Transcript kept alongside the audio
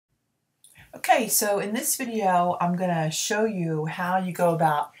Okay, so in this video, I'm going to show you how you go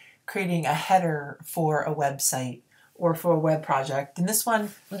about creating a header for a website or for a web project. In this one,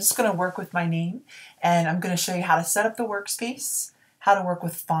 I'm just going to work with my name, and I'm going to show you how to set up the workspace, how to work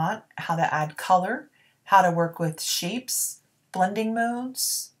with font, how to add color, how to work with shapes, blending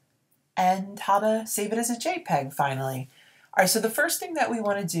modes, and how to save it as a JPEG finally. All right, so the first thing that we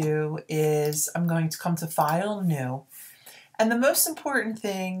want to do is I'm going to come to File, New. And the most important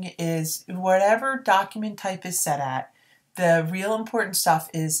thing is whatever document type is set at, the real important stuff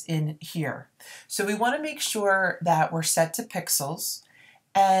is in here. So we want to make sure that we're set to pixels.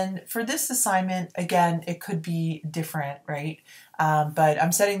 And for this assignment, again, it could be different, right? But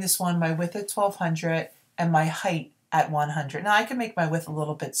I'm setting this one, my width at 1200 and my height at 100. Now I can make my width a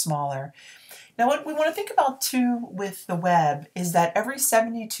little bit smaller. Now what we want to think about too with the web is that every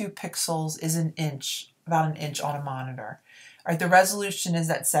 72 pixels is an inch, about an inch on a monitor. All right, the resolution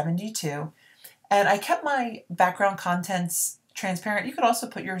is at 72, and I kept my background contents transparent. You could also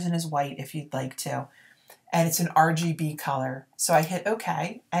put yours in as white if you'd like to, and it's an RGB color. So I hit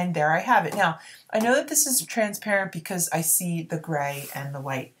OK, and there I have it. Now, I know that this is transparent because I see the gray and the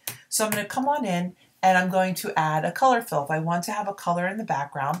white. So I'm going to come on in, and I'm going to add a color fill. If I want to have a color in the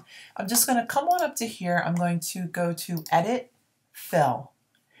background, I'm just going to come on up to here. I'm going to go to Edit, Fill.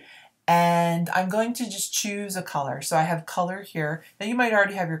 And I'm going to just choose a color. So I have color here. Now you might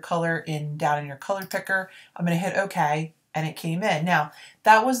already have your color down in your color picker. I'm going to hit OK, and it came in. Now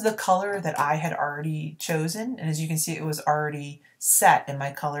that was the color that I had already chosen, and as you can see, it was already set in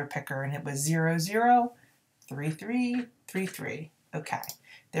my color picker, and it was 003333. Okay,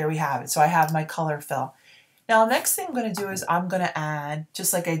 there we have it. So I have my color fill. Now the next thing I'm going to do is I'm going to add,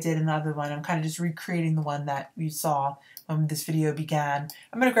 just like I did another one, I'm kind of just recreating the one that you saw when this video began.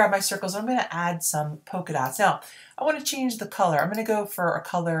 I'm going to grab my circles and I'm going to add some polka dots. Now I want to change the color. I'm going to go for a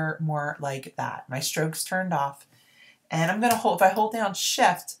color more like that. My strokes turned off, and I'm going to hold, if I hold down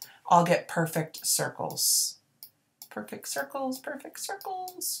Shift, I'll get perfect circles. Perfect circles, perfect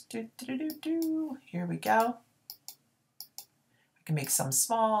circles. Do, do, do, do, do. Here we go. I can make some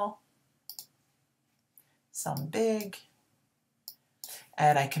small, some big,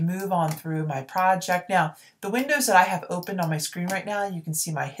 and I can move on through my project. Now, the windows that I have opened on my screen right now, you can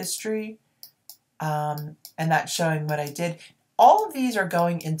see my history, and that's showing what I did. All of these are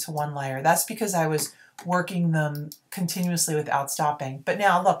going into one layer. That's because I was working them continuously without stopping. But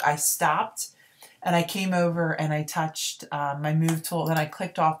now, look, I stopped, and I came over and I touched my Move tool, then I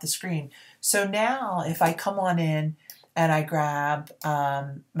clicked off the screen. So now, if I come on in and I grab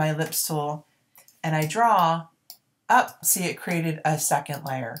my ellipse tool, and I draw up, see it created a second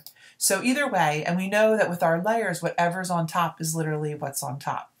layer. So either way, and we know that with our layers, whatever's on top is literally what's on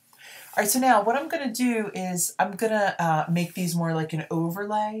top. All right, so now what I'm going to do is I'm going to make these more like an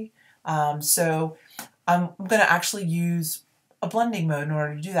overlay. So I'm going to actually use a blending mode in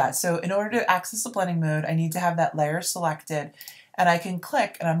order to do that. So in order to access the blending mode, I need to have that layer selected, and I can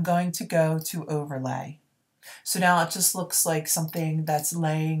click, and I'm going to go to overlay. So now it just looks like something that's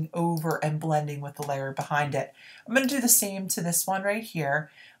laying over and blending with the layer behind it. I'm going to do the same to this one right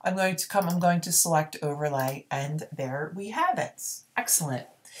here. I'm going to select overlay, and there we have it. Excellent.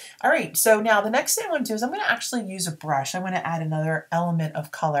 All right, so now the next thing I want to do is I'm going to actually use a brush. I'm going to add another element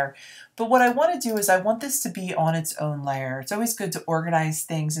of color. But what I want to do is I want this to be on its own layer. It's always good to organize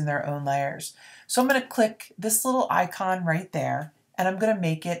things in their own layers. So I'm going to click this little icon right there, and I'm going to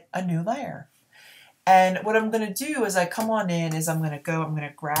make it a new layer. And what I'm going to do is I come on in is I'm going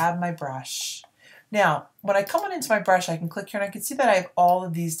to grab my brush. Now, when I come on into my brush, I can click here and I can see that I have all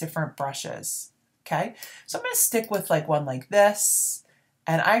of these different brushes. Okay, so I'm going to stick with like one like this.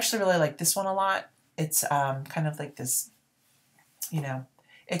 And I actually really like this one a lot. It's kind of like this, you know,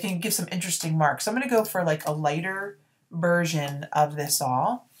 it can give some interesting marks. So I'm going to go for like a lighter version of this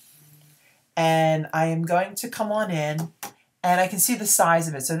all. And I am going to come on in, and I can see the size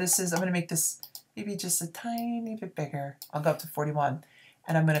of it. So this is, I'm going to make this maybe just a tiny bit bigger. I'll go up to 41,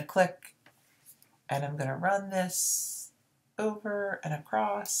 and I'm going to click, and I'm going to run this over and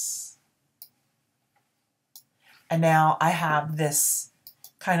across. And now I have this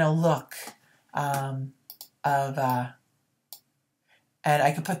kind of look and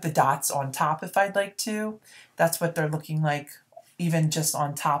I could put the dots on top if I'd like to. That's what they're looking like, even just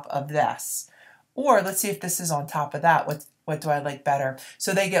on top of this. Or let's see if this is on top of that. What do I like better?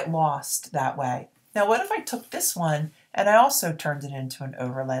 So they get lost that way. Now what if I took this one and I also turned it into an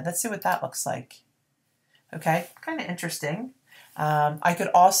overlay? Let's see what that looks like. Okay, kind of interesting. I could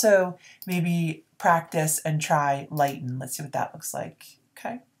also maybe practice and try lighten. Let's see what that looks like.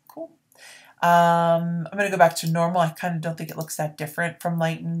 Okay, cool. I'm going to go back to normal. I kind of don't think it looks that different from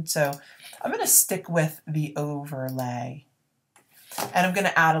lightened, so I'm going to stick with the overlay. And I'm going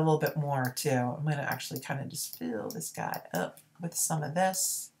to add a little bit more too. I'm going to actually kind of just fill this guy up with some of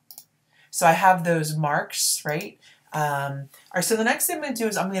this. So I have those marks, right? All right, so the next thing I'm going to do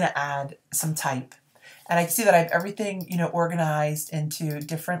is I'm going to add some type. And I can see that I have everything, you know, organized into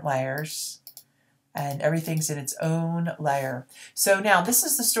different layers. And everything's in its own layer. So now this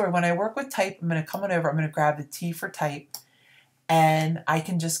is the story. When I work with type, I'm going to come on over, I'm going to grab the T for type, and I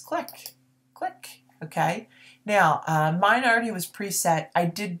can just click, okay? Now, mine already was preset. I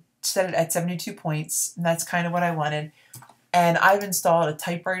did set it at 72 points, and that's kind of what I wanted. And I've installed a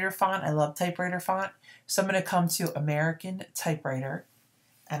typewriter font. I love typewriter font. So I'm going to come to American Typewriter,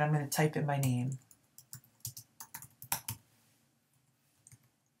 and I'm going to type in my name.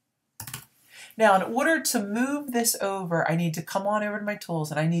 Now, in order to move this over, I need to come on over to my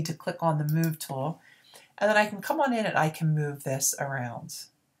tools and I need to click on the move tool. And then I can come on in and I can move this around.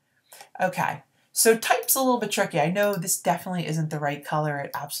 Okay, so type's a little bit tricky. I know this definitely isn't the right color.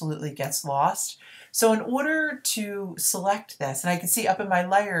 It absolutely gets lost. So in order to select this, and I can see up in my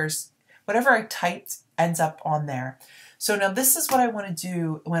layers, whatever I typed ends up on there. So now this is what I want to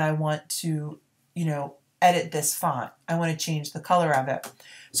do when I want to, you know, edit this font. I want to change the color of it.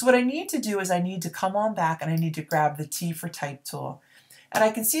 So what I need to do is I need to come on back and I need to grab the T for type tool. And I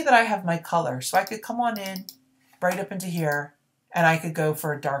can see that I have my color. So I could come on in right up into here and I could go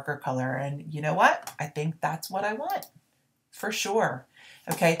for a darker color. And you know what? I think that's what I want for sure.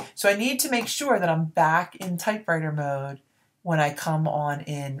 Okay, so I need to make sure that I'm back in typewriter mode when I come on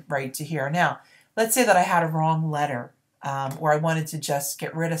in right to here. Now, let's say that I had a wrong letter or I wanted to just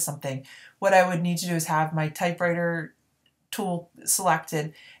get rid of something. What I would need to do is have my typewriter tool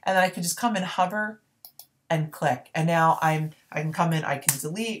selected, and then I could just come and hover and click. And now I can come in, I can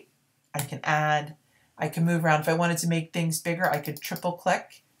delete, I can add, I can move around. If I wanted to make things bigger, I could triple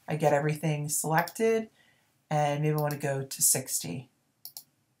click. I get everything selected, and maybe I want to go to 60.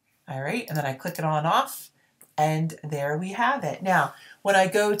 All right, and then I click it on off, and there we have it. Now, when I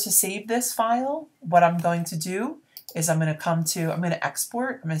go to save this file, what I'm going to do is I'm going to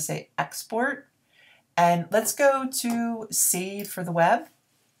export. I'm going to say export. And let's go to save for the web.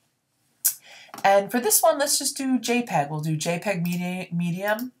 And for this one, let's just do JPEG. We'll do JPEG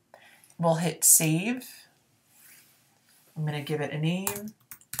medium. We'll hit save. I'm going to give it a name,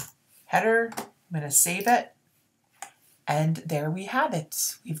 header. I'm going to save it. And there we have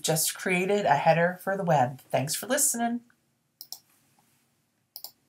it. We've just created a header for the web. Thanks for listening.